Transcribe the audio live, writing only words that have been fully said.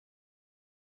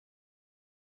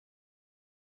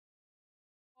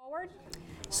Forward.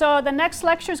 So the next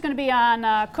lecture is going to be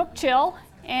on cook chill,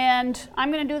 and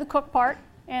I'm going to do the cook part,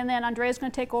 and then Andrea's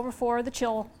going to take over for the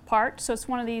chill part. So it's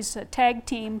one of these tag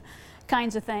team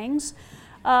kinds of things.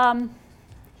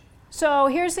 So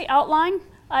here's the outline.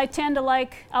 I tend to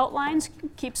like outlines,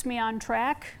 keeps me on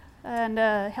track and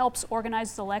helps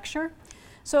organize the lecture.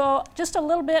 So just a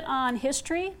little bit on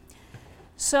history.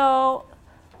 So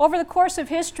over the course of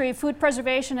history, food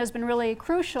preservation has been really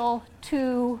crucial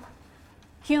to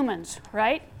humans,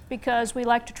 right? Because we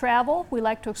like to travel, we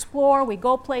like to explore, we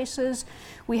go places,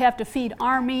 we have to feed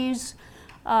armies.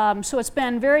 So it's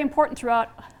been very important throughout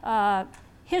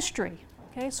history.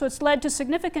 Okay? So it's led to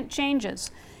significant changes.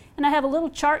 And I have a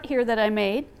little chart here that I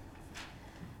made.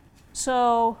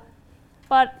 So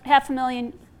about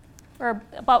 500,000, or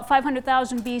about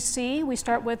 500,000 BC, we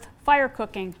start with fire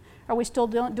cooking. Are we still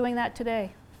doing that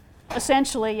today?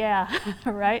 Essentially, yeah,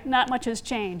 right? Not much has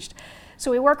changed. So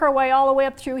we work our way all the way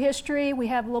up through history. We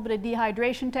have a little bit of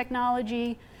dehydration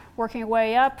technology, working our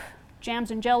way up. Jams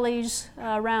and jellies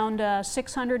around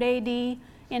 600 AD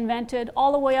invented,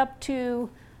 all the way up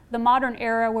to the modern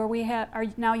era where we are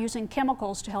now using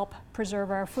chemicals to help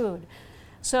preserve our food.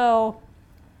 So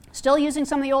still using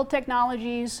some of the old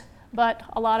technologies, but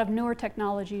a lot of newer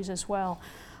technologies as well.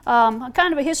 I'm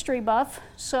kind of a history buff,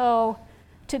 so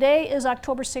today is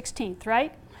October 16th,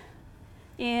 right?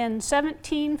 In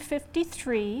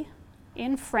 1753,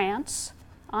 in France,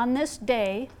 on this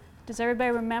day, does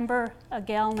everybody remember a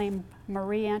gal named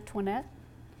Marie Antoinette?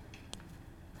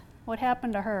 What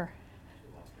happened to her?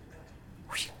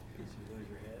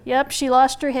 Yep, she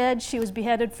lost her head. She was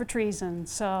beheaded for treason.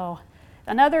 So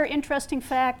another interesting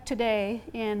fact today,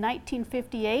 in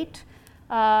 1958,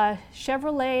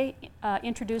 Chevrolet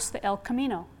introduced the El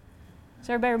Camino. Does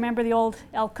everybody remember the old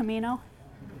El Camino?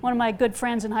 One of my good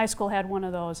friends in high school had one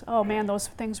of those. Oh man, those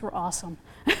things were awesome.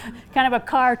 Kind of a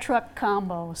car-truck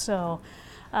combo. So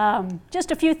just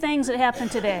a few things that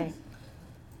happened today.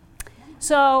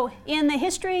 So in the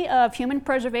history of human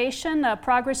preservation,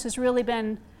 progress has really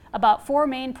been about four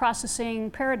main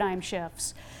processing paradigm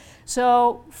shifts.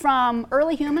 So from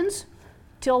early humans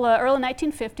till the early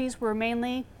 1950s, we're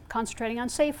mainly concentrating on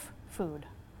safe food,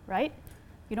 right?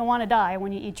 You don't want to die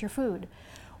when you eat your food.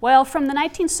 Well, from the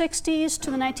 1960s to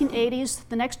the 1980s,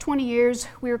 the next 20 years,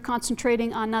 we were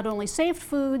concentrating on not only safe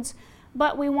foods,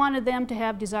 but we wanted them to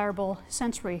have desirable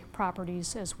sensory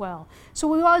properties as well. So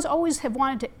we always have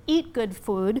wanted to eat good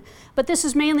food, but this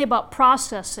is mainly about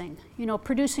processing,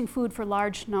 producing food for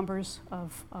large numbers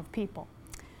of people.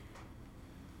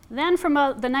 Then from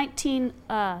the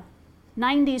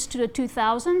 1990s to the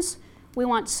 2000s, we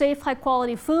want safe,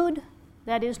 high-quality food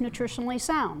that is nutritionally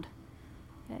sound.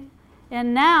 Okay?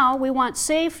 And now we want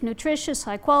safe, nutritious,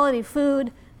 high-quality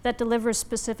food that delivers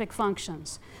specific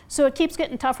functions. So it keeps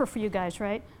getting tougher for you guys,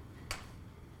 right?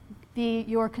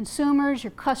 Your consumers,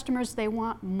 your customers, they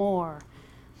want more.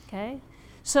 Okay?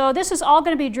 So this is all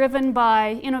going to be driven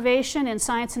by innovation in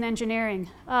science and engineering.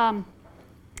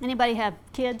 Anybody have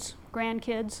kids,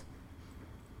 grandkids?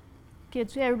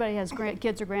 Kids, everybody has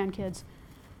kids or grandkids.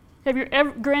 Have your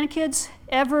grandkids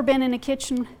ever been in a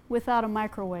kitchen without a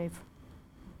microwave?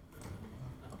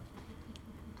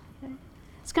 Okay.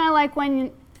 It's kind of like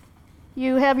when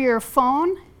you have your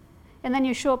phone and then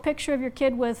you show a picture of your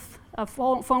kid with a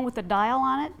phone with a dial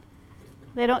on it.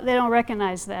 They don't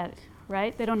recognize that,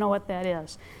 right? They don't know what that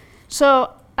is.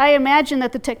 So I imagine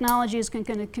that the technology is going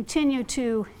to continue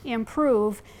to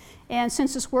improve, and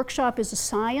since this workshop is a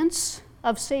science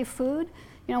of safe food,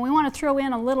 we want to throw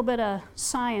in a little bit of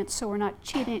science so we're not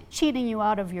cheating you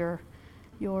out of your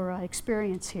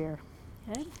experience here.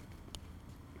 Okay?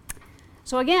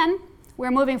 So again, we're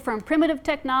moving from primitive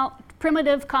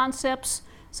concepts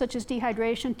such as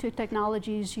dehydration to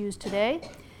technologies used today.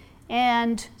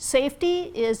 And safety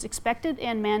is expected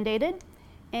and mandated,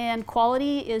 and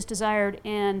quality is desired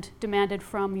and demanded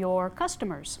from your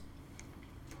customers.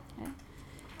 Okay?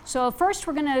 So first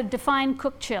we're going to define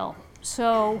cook chill.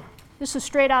 So this is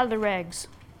straight out of the regs.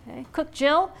 Okay? Cook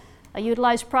chill, a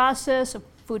utilized process of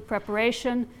food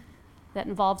preparation that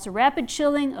involves the rapid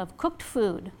chilling of cooked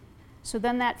food. So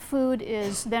then that food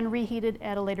is then reheated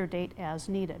at a later date as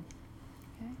needed.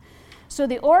 Okay? So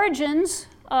the origins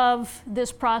of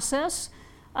this process,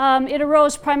 it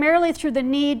arose primarily through the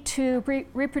need to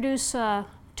produce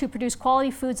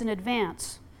quality foods in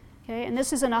advance. Okay? And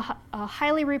this is in a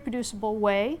highly reproducible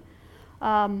way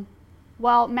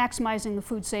while maximizing the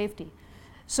food safety.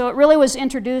 So it really was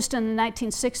introduced in the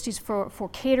 1960s for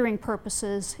catering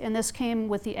purposes, and this came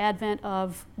with the advent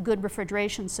of good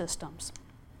refrigeration systems.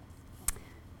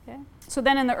 Okay? So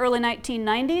then in the early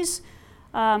 1990s,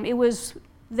 it was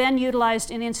then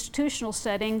utilized in institutional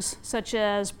settings such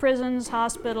as prisons,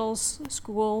 hospitals,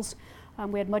 schools.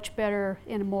 We had much better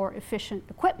and more efficient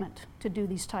equipment to do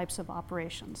these types of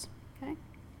operations. Okay?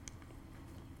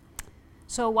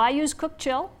 So why use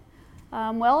cook-chill?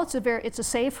 Well, it's a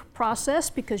safe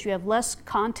process because you have less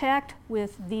contact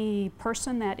with the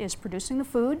person that is producing the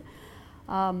food.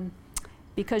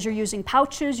 Because you're using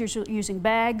pouches, you're using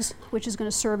bags, which is going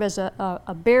to serve as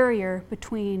a barrier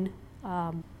between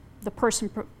the person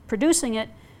producing it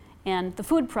and the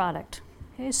food product.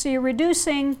 Okay, so you're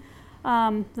reducing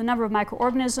the number of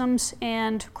microorganisms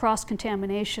and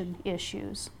cross-contamination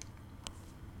issues.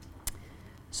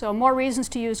 So more reasons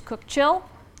to use cook-chill.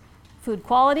 Food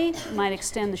quality might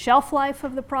extend the shelf life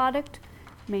of the product,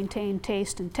 maintain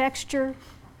taste and texture,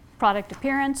 product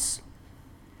appearance.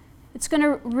 It's going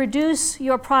to reduce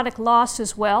your product loss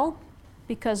as well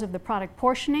because of the product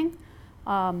portioning.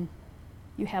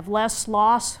 You have less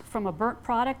loss from a burnt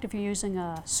product if you're using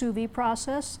a sous vide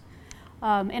process.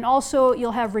 And also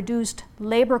you'll have reduced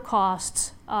labor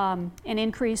costs, an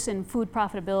increase in food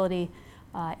profitability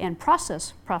and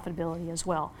process profitability as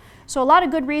well. So a lot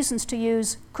of good reasons to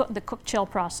use the cook-chill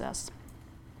process.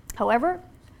 However,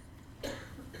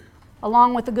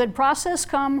 along with the good process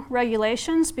come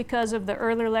regulations because of the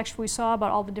earlier lecture we saw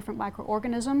about all the different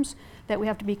microorganisms that we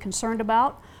have to be concerned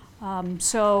about.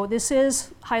 So this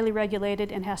is highly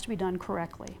regulated and has to be done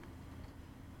correctly.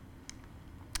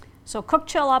 So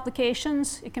cook-chill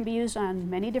applications, it can be used on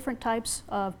many different types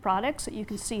of products that you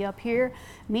can see up here.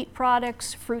 Meat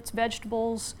products, fruits,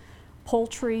 vegetables,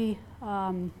 poultry,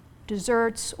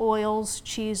 desserts, oils,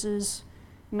 cheeses,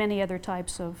 many other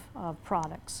types of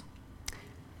products.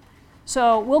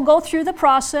 So we'll go through the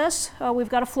process. We've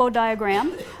got a flow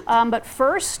diagram. But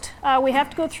first, we have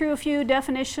to go through a few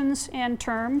definitions and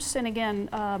terms. And again,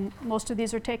 most of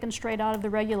these are taken straight out of the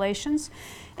regulations.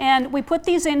 And we put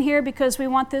these in here because we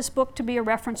want this book to be a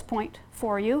reference point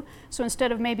for you. So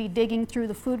instead of maybe digging through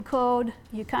the food code,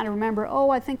 you kind of remember, oh,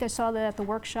 I think I saw that at the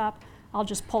workshop. I'll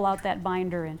just pull out that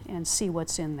binder and see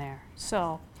what's in there.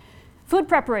 So food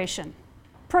preparation,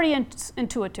 pretty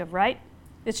intuitive, right?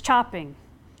 It's chopping.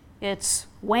 It's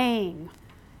weighing,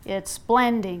 it's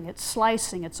blending, it's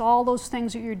slicing, it's all those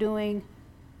things that you're doing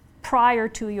prior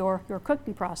to your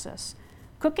cooking process.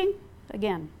 Cooking,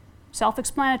 again,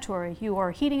 self-explanatory. You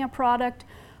are heating a product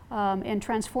and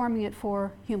transforming it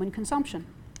for human consumption.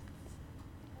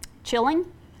 Chilling,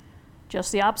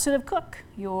 just the opposite of cook.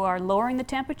 You are lowering the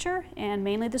temperature, and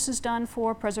mainly this is done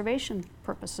for preservation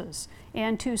purposes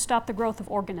and to stop the growth of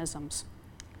organisms.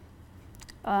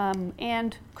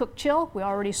 And cook-chill, we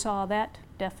already saw that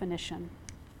definition.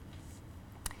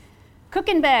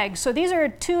 Cook-in bag, so these are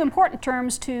two important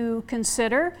terms to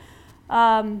consider.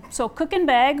 So cook-in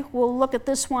bag, we'll look at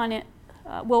this one,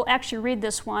 we'll actually read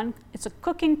this one. It's a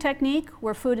cooking technique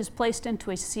where food is placed into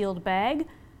a sealed bag,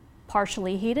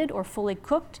 partially heated or fully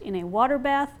cooked in a water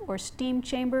bath or steam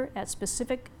chamber at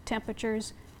specific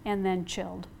temperatures and then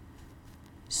chilled.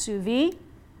 Sous vide,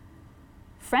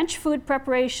 French food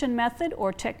preparation method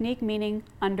or technique meaning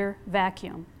under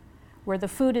vacuum, where the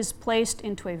food is placed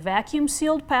into a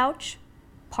vacuum-sealed pouch,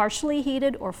 partially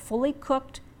heated or fully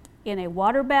cooked in a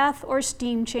water bath or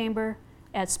steam chamber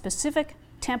at specific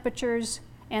temperatures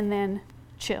and then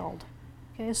chilled.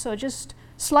 Okay, so just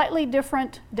slightly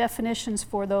different definitions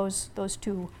for those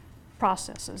two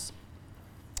processes.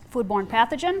 Foodborne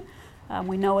pathogen,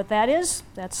 we know what that is.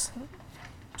 That's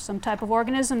some type of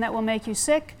organism that will make you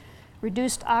sick.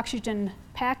 Reduced oxygen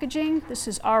packaging, this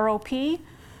is ROP.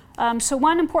 So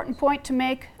one important point to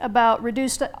make about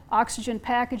reduced oxygen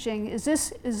packaging is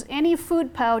this is any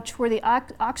food pouch where the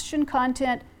oxygen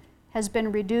content has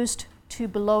been reduced to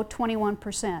below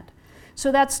 21%.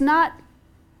 So that's not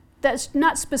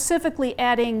specifically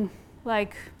adding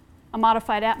like a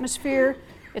modified atmosphere.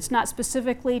 It's not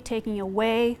specifically taking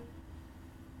away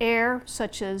air,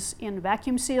 such as in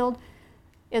vacuum sealed.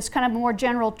 It's kind of a more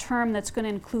general term that's going to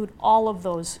include all of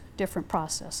those different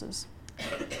processes.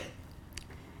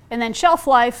 And then shelf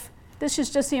life, this is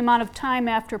just the amount of time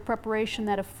after preparation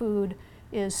that a food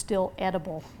is still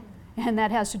edible. And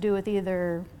that has to do with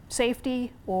either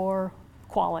safety or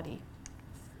quality.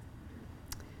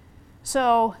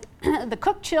 So the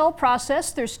cook-chill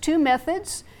process, there's two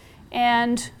methods.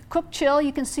 And cook-chill,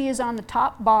 you can see, is on the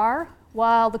top bar,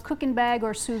 while the cook-in bag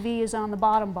or sous vide is on the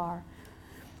bottom bar.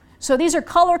 So these are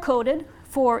color-coded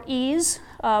for ease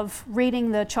of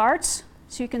reading the charts.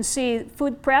 So you can see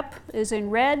food prep is in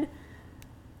red,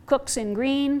 cooks in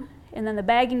green, and then the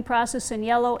bagging process in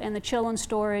yellow, and the chill and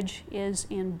storage is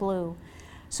in blue.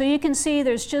 So you can see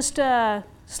there's just a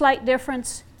slight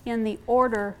difference in the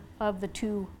order of the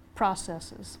two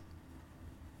processes.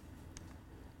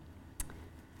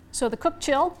 So the cook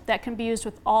chill, that can be used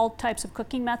with all types of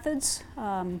cooking methods,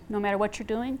 no matter what you're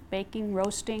doing, baking,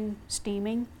 roasting,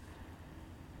 steaming.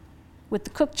 With the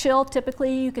cook chill,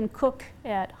 typically you can cook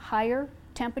at higher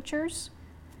temperatures.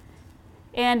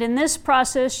 And in this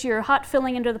process, you're hot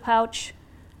filling into the pouch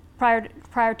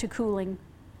prior to cooling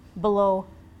below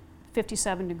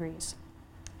 57 degrees.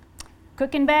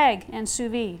 Cook and bag and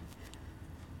sous vide.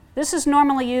 This is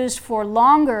normally used for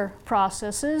longer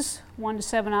processes, 1 to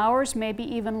 7 hours, maybe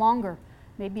even longer,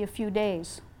 maybe a few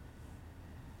days.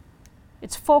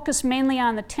 It's focused mainly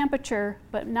on the temperature,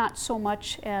 but not so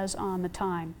much as on the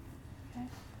time. Okay.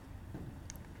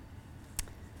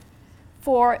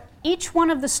 For each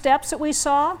one of the steps that we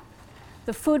saw,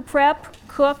 the food prep,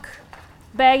 cook,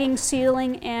 bagging,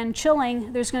 sealing, and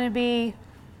chilling, there's going to be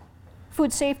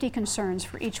food safety concerns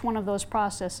for each one of those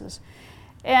processes.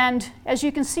 And as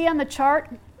you can see on the chart,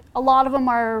 a lot of them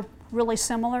are really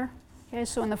similar. Okay,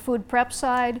 so on the food prep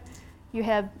side, you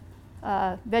have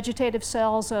vegetative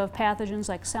cells of pathogens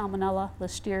like Salmonella,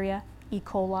 Listeria, E.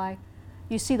 coli.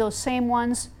 You see those same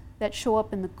ones that show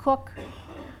up in the cook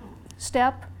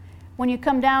step. When you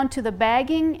come down to the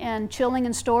bagging and chilling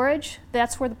and storage,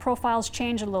 that's where the profiles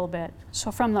change a little bit. So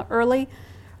from the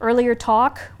earlier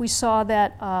talk, we saw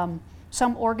that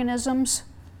some organisms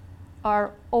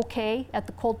are okay at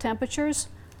the cold temperatures,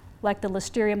 like the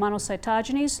Listeria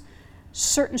monocytogenes.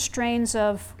 Certain strains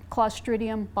of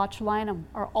Clostridium botulinum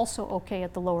are also okay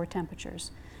at the lower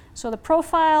temperatures. So the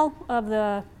profile of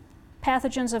the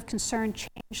pathogens of concern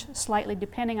change slightly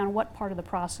depending on what part of the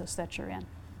process that you're in.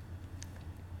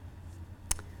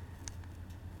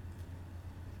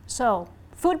 So,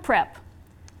 food prep.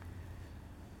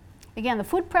 Again, the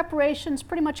food preparation is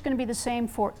pretty much going to be the same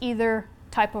for either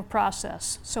type of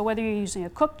process. So whether you're using a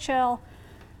cook chill,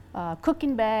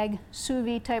 cooking bag, sous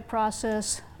vide type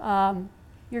process,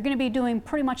 you're going to be doing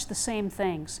pretty much the same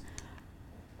things.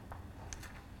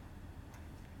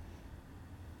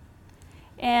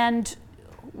 And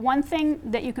one thing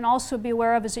that you can also be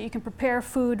aware of is that you can prepare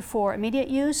food for immediate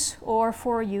use or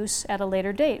for use at a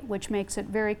later date, which makes it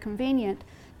very convenient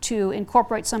to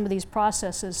incorporate some of these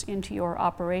processes into your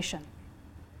operation.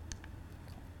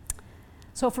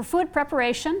 So for food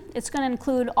preparation, it's going to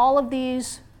include all of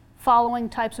these following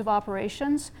types of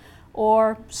operations,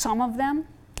 or some of them.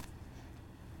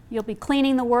 You'll be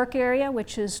cleaning the work area,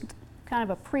 which is kind of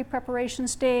a pre-preparation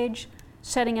stage,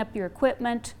 setting up your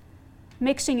equipment,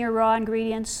 mixing your raw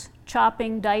ingredients,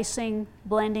 chopping, dicing,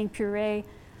 blending, puree,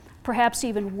 perhaps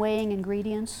even weighing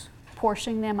ingredients,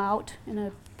 portioning them out in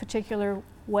a particular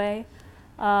way.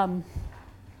 Here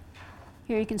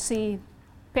you can see a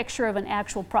picture of an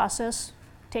actual process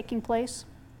taking place.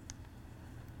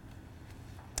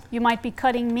 You might be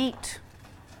cutting meat.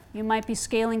 You might be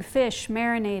scaling fish,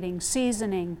 marinating,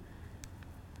 seasoning,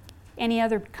 any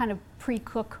other kind of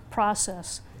pre-cook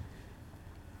process.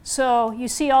 So you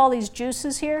see all these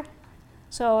juices here.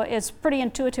 So it's pretty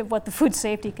intuitive what the food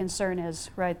safety concern is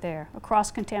right there, a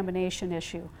cross-contamination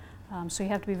issue. So you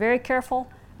have to be very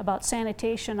careful about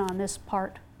sanitation on this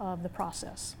part of the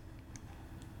process.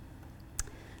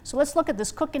 So let's look at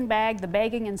this cook and bag, the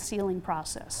bagging and sealing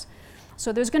process.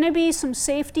 So there's going to be some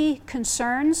safety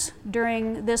concerns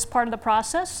during this part of the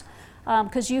process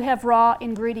because you have raw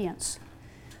ingredients.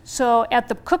 So at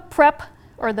the cook prep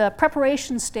or the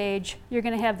preparation stage, you're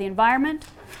going to have the environment,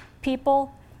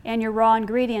 people, and your raw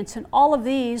ingredients, and all of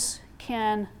these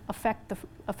can affect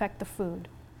the food.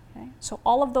 Okay? So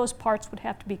all of those parts would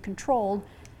have to be controlled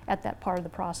at that part of the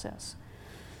process.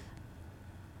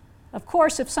 Of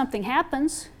course, if something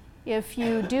happens, if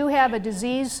you do have a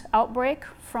disease outbreak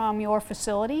from your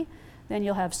facility, then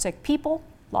you'll have sick people,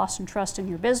 loss in trust in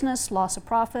your business, loss of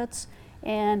profits,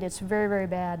 and it's very, very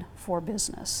bad for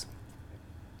business.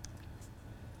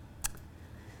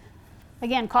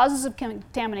 Again, causes of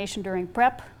contamination during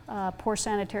prep, poor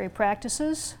sanitary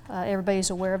practices.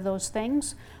 Everybody's aware of those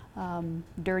things.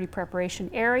 Dirty preparation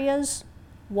areas,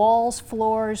 walls,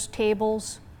 floors,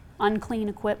 tables, unclean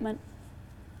equipment,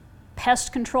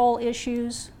 pest control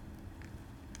issues,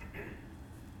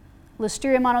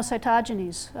 Listeria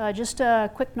monocytogenes. Just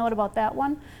a quick note about that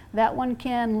one. That one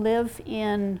can live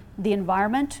in the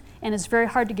environment and it's very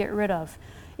hard to get rid of.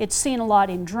 It's seen a lot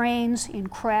in drains, in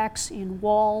cracks, in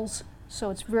walls,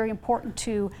 so it's very important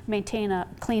to maintain a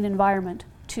clean environment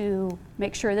to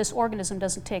make sure this organism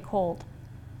doesn't take hold.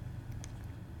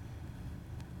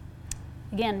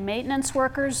 Again, maintenance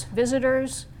workers,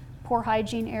 visitors, poor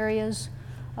hygiene areas,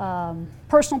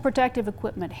 personal protective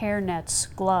equipment, hair nets,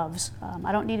 gloves.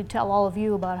 I don't need to tell all of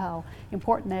you about how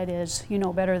important that is. You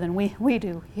know better than we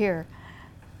do here.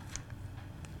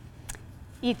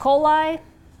 E. coli,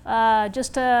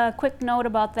 Just a quick note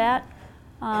about that.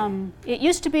 It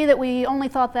used to be that we only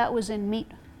thought that was in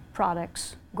meat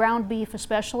products, ground beef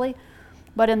especially,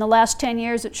 but in the last 10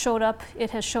 years it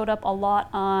has showed up a lot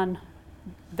on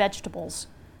vegetables.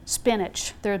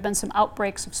 Spinach. There have been some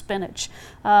outbreaks of spinach.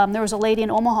 There was a lady in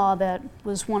Omaha that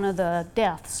was one of the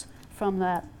deaths from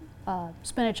that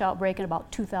spinach outbreak in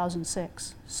about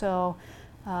 2006. So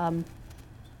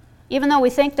even though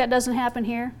we think that doesn't happen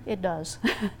here, it does.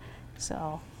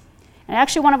 So, and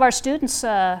actually one of our students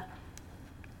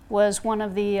was one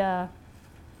of the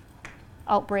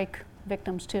outbreak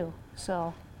victims too.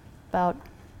 So about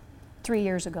 3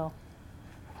 years ago.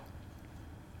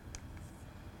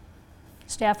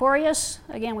 Staph aureus,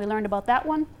 again, we learned about that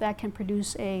one. That can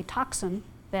produce a toxin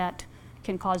that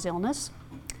can cause illness.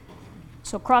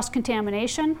 So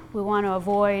cross-contamination, we want to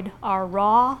avoid our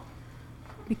raw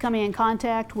becoming in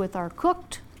contact with our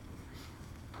cooked.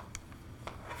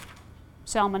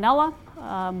 Salmonella,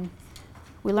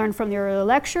 we learned from the earlier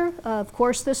lecture. Of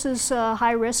course, this is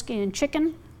high risk in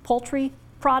chicken, poultry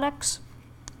products.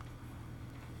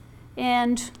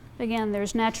 And again,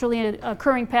 there's naturally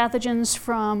occurring pathogens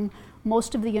from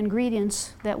most of the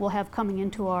ingredients that we'll have coming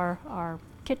into our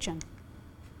kitchen.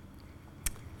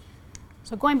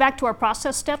 So going back to our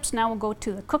process steps, now we'll go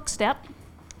to the cook step.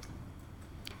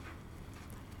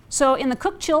 So in the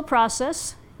cook-chill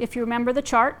process, if you remember the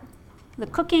chart, the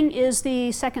cooking is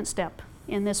the second step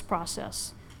in this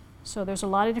process. So there's a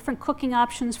lot of different cooking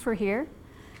options for here.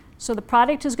 So the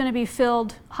product is going to be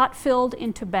hot filled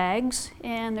into bags,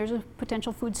 and there's a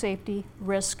potential food safety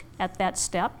risk at that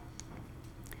step.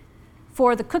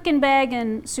 For the cook in bag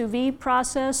and sous vide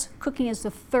process, cooking is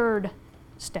the third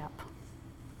step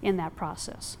in that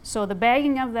process. So the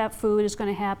bagging of that food is going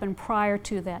to happen prior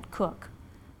to that cook.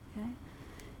 Okay?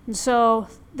 And so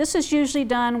this is usually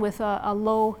done with a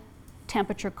low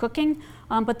temperature cooking,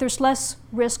 but there's less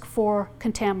risk for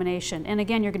contamination. And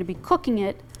again, you're going to be cooking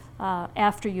it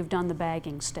after you've done the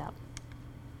bagging step.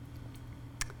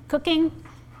 Cooking,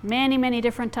 many, many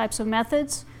different types of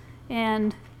methods,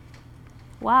 and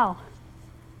wow.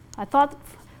 I thought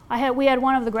we had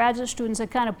one of the graduate students that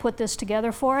kind of put this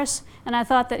together for us, and I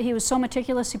thought that he was so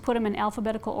meticulous he put them in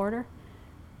alphabetical order,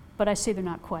 but I see they're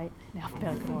not quite in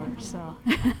alphabetical order. So,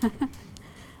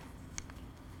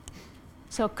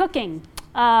 so cooking,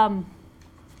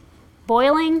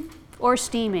 boiling or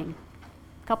steaming,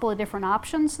 a couple of different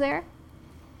options there.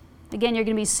 Again, you're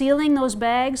going to be sealing those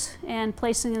bags and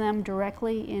placing them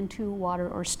directly into water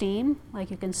or steam, like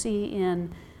you can see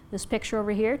in this picture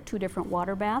over here, 2 different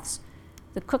water baths.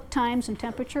 The cook times and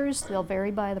temperatures, they'll vary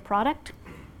by the product.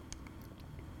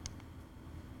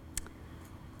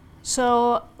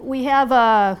 So we have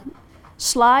a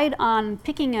slide on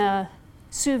picking a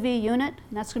sous vide unit,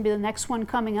 and that's going to be the next one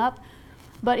coming up.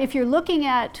 But if you're looking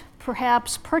at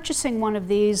perhaps purchasing one of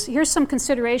these, here's some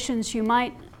considerations you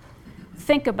might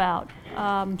think about,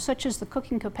 such as the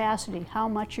cooking capacity. How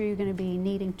much are you going to be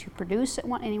needing to produce at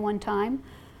any one time?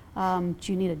 Do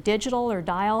you need a digital or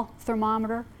dial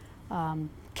thermometer?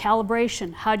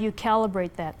 Calibration, how do you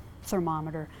calibrate that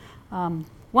thermometer?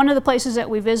 One of the places that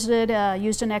we visited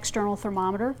used an external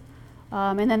thermometer,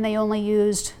 and then they only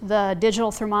used the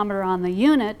digital thermometer on the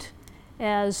unit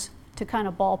as to kind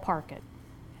of ballpark it.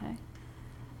 Okay?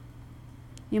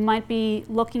 You might be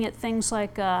looking at things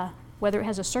like whether it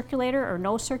has a circulator or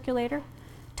no circulator,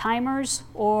 timers,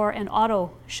 or an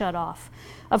auto shut-off.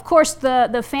 Of course,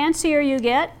 the fancier you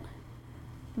get,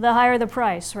 the higher the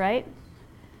price, right?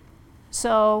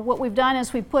 So what we've done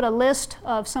is we've put a list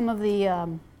of some of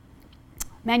the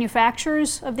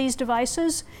manufacturers of these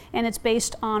devices, and it's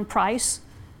based on price.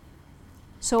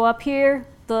 So up here,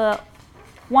 the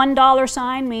 $1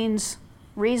 sign means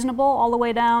reasonable, all the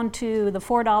way down to the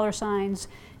 $4 signs,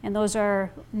 and those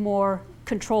are more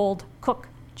controlled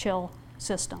cook-chill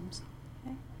systems.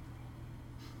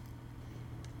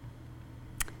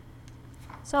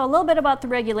 So a little bit about the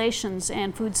regulations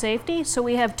and food safety. So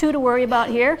we have 2 to worry about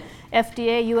here,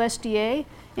 FDA, USDA,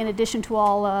 in addition to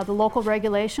all the local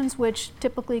regulations, which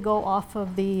typically go off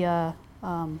of the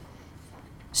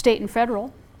state and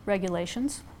federal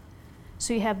regulations.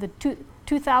 So you have the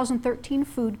 2013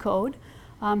 Food Code.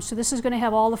 So this is going to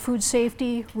have all the food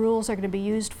safety rules that are going to be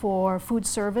used for food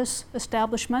service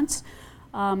establishments.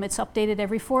 It's updated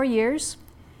every 4 years.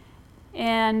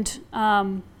 And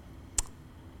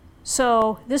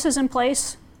so this is in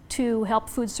place to help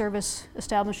food service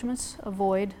establishments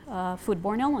avoid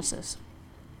foodborne illnesses.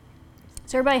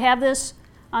 Does everybody have this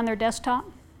on their desktop?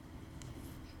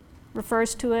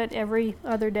 Refers to it every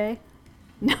other day?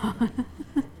 No.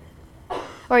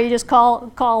 Or you just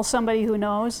call somebody who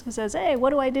knows and says, hey, what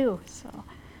do I do? So,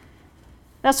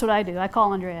 That's what I do. I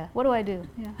call Andrea. What do I do?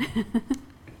 Yeah.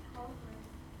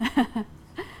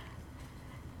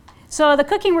 So the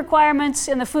cooking requirements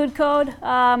in the food code,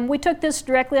 we took this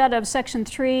directly out of section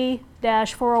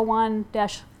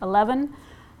 3-401-11.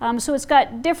 So it's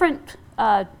got different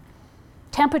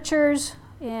temperatures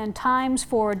and times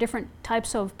for different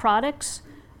types of products.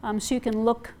 So you can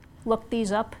look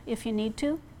these up if you need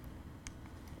to.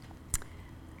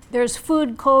 There's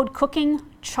food code cooking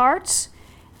charts,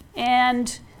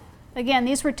 and again,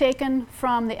 these were taken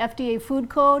from the FDA food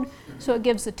code, so it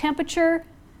gives the temperature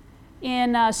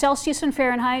in Celsius and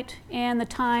Fahrenheit and the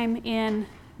time in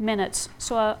minutes.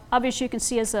 So obviously you can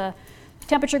see as the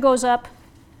temperature goes up,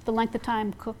 the length of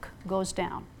time cook goes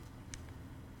down.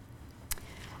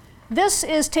 This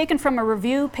is taken from a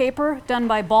review paper done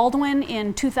by Baldwin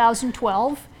in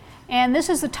 2012, and this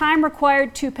is the time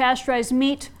required to pasteurize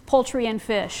meat, poultry, and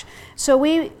fish. So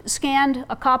we scanned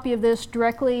a copy of this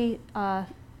directly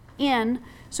in,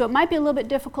 so it might be a little bit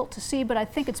difficult to see, but I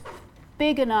think it's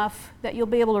big enough that you'll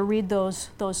be able to read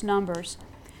those numbers.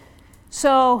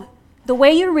 So the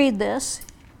way you read this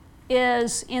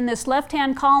is in this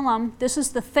left-hand column, this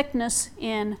is the thickness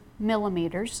in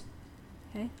millimeters,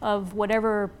 okay, of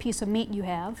whatever piece of meat you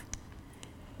have.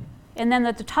 And then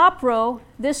at the top row,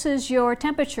 this is your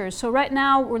temperatures. So right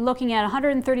now we're looking at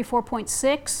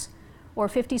 134.6 or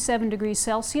 57 degrees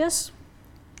Celsius.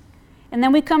 And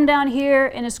then we come down here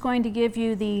and it's going to give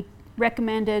you the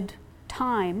recommended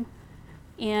time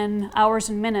in hours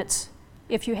and minutes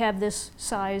if you have this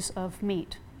size of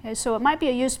meat. Okay, so it might be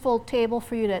a useful table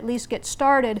for you to at least get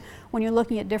started when you're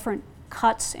looking at different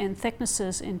cuts and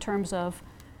thicknesses in terms of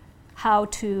how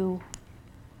to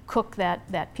cook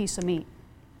that piece of meat.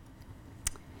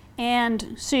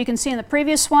 And so you can see in the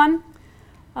previous one,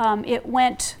 it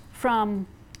went from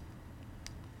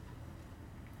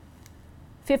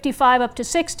 55 up to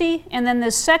 60, and then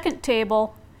this second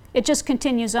table, it just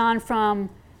continues on from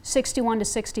 61 to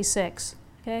 66.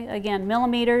 Okay, again,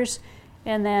 millimeters,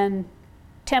 and then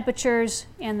temperatures,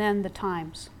 and then the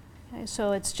times. Okay,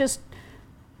 so it's just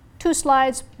 2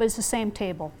 slides, but it's the same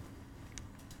table.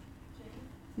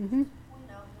 Mm-hmm.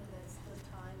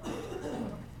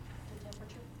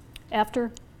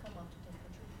 After? Come up to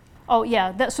temperature. Oh,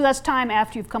 yeah. So that's time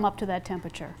after you've come up to that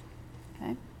temperature.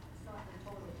 Okay. It's not the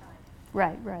total time.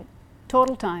 Right, right.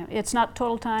 Total time. It's not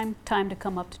total time, time to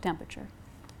come up to temperature.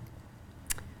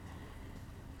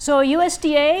 So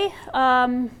USDA,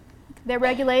 they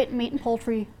regulate meat and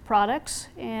poultry products,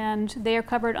 and they are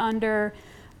covered under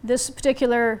this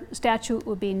particular statute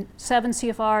would be 7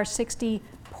 CFR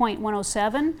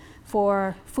 60.107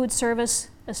 for food service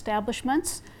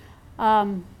establishments.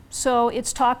 So it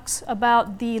talks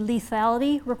about the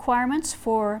lethality requirements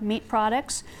for meat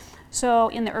products. So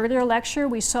in the earlier lecture,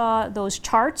 we saw those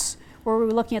charts where we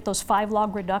were looking at those 5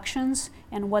 log reductions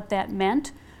and what that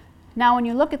meant. Now when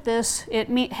you look at this, it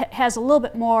has a little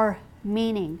bit more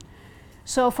meaning.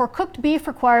 So for cooked beef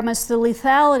requirements, the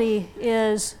lethality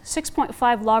is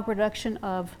 6.5 log reduction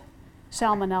of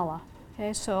salmonella.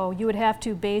 Okay, so you would have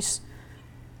to base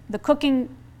the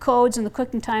cooking codes, and the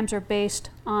cooking times are based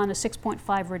on a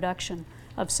 6.5 reduction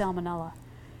of salmonella.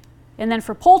 And then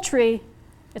for poultry,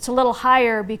 it's a little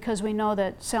higher because we know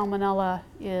that salmonella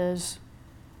is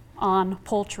on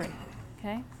poultry.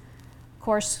 Okay? Of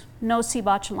course, no C.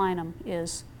 botulinum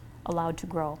is allowed to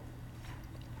grow.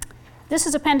 This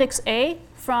is Appendix A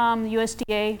from the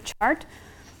USDA chart.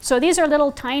 So these are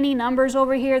little tiny numbers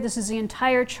over here. This is the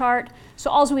entire chart. So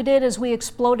all we did is we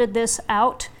exploded this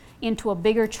out into a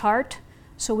bigger chart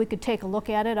so we could take a look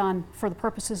at it for the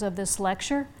purposes of this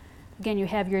lecture. Again, you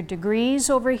have your degrees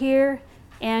over here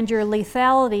and your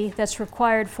lethality that's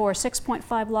required for a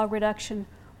 6.5 log reduction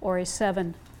or a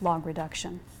 7 log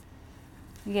reduction.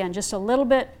 Again, just a little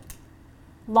bit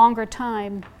longer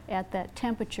time at that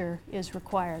temperature is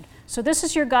required. So this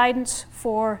is your guidance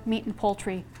for meat and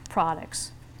poultry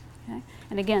products. Okay?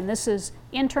 And again, this is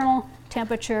internal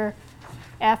temperature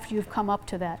after you've come up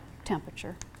to that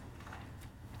temperature.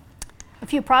 A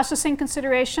few processing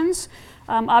considerations.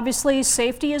 Obviously,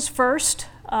 safety is first.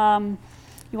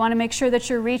 You want to make sure that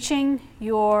you're reaching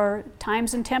your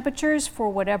times and temperatures for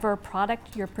whatever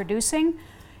product you're producing.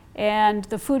 And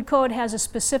the food code has a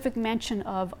specific mention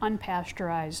of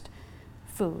unpasteurized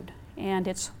food, and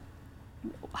it's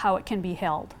how it can be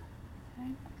held.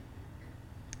 Okay.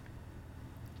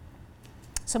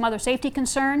 Some other safety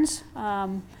concerns.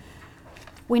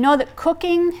 We know that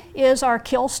cooking is our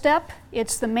kill step.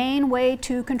 It's the main way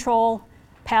to control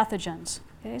pathogens.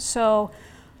 Okay, so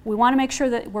we want to make sure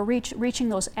that we're reaching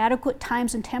those adequate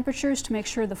times and temperatures to make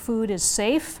sure the food is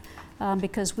safe,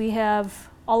 because we have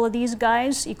all of these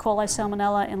guys, E. coli,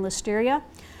 Salmonella, and Listeria,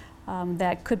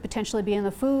 that could potentially be in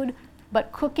the food.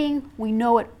 But cooking, we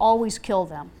know it always kills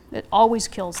them. It always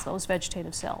kills those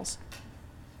vegetative cells.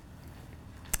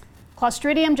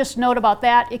 Clostridium, just note about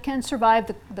that, it can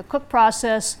survive the cook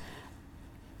process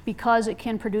because it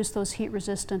can produce those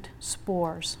heat-resistant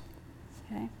spores.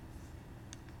 Okay.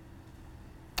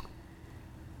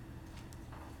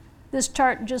 This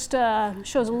chart just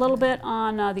shows a little bit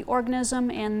on the organism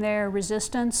and their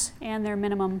resistance and their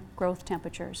minimum growth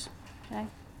temperatures. Okay.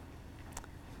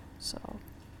 So,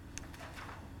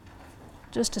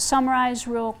 just to summarize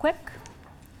real quick.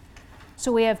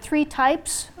 So we have 3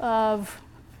 types of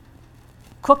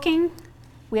cooking.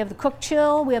 We have the cook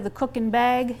chill, we have the cook and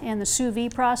bag, and the sous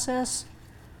vide process.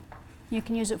 You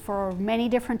can use it for many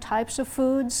different types of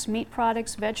foods, meat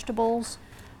products, vegetables,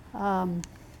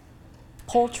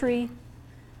 poultry.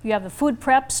 You have the food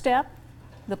prep step,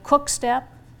 the cook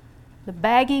step, the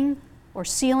bagging or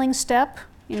sealing step,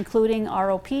 including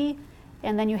ROP,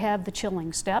 and then you have the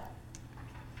chilling step.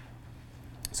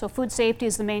 So food safety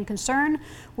is the main concern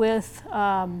with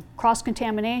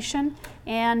cross-contamination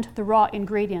and the raw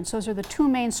ingredients. Those are the 2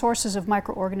 main sources of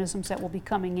microorganisms that will be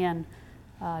coming in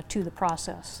to the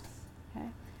process. Okay?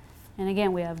 And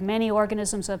again, we have many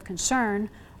organisms of concern,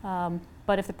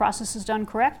 but if the process is done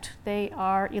correct, they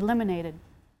are eliminated.